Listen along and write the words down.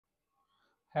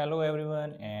Hello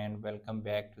everyone and welcome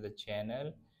back to the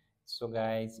channel. So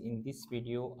guys, in this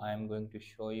video I am going to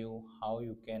show you how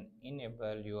you can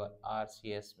enable your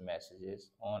RCS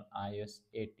messages on iOS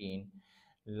 18.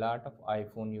 Lot of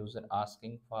iPhone user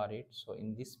asking for it. So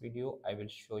in this video I will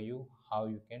show you how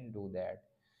you can do that.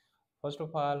 First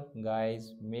of all,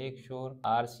 guys, make sure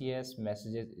RCS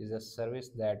messages is a service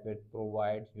that will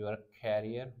provide your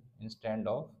carrier instead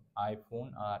of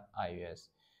iPhone or iOS.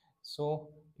 So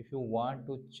if you want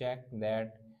to check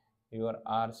that your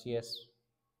RCS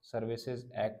services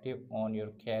active on your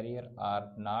carrier or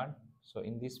not, so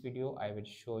in this video I will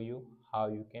show you how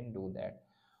you can do that.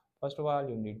 First of all,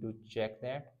 you need to check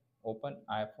that. Open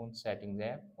iPhone settings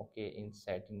app. Okay, in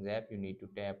settings app you need to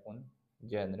tap on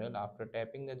general. After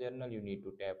tapping the general you need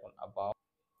to tap on about.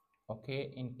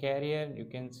 Okay, in carrier you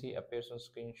can see a person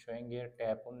screen showing here.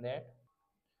 Tap on that.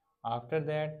 After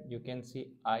that you can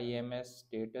see IMS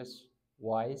status,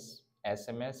 voice,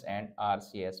 SMS and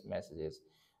RCS messages.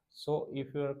 So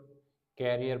if your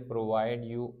carrier provide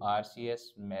you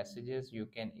RCS messages you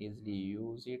can easily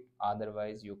use it,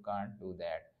 otherwise you can't do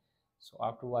that. So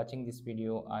after watching this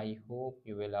video I hope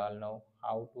you will all know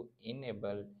how to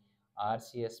enable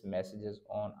RCS messages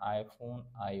on iPhone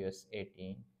iOS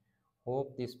 18.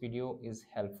 Hope this video is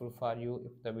helpful for you.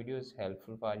 If the video is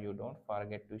helpful for you, don't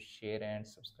forget to share and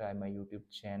subscribe my YouTube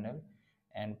channel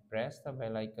and press the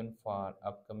bell icon for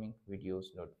upcoming videos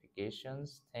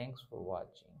notifications. Thanks for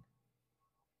watching.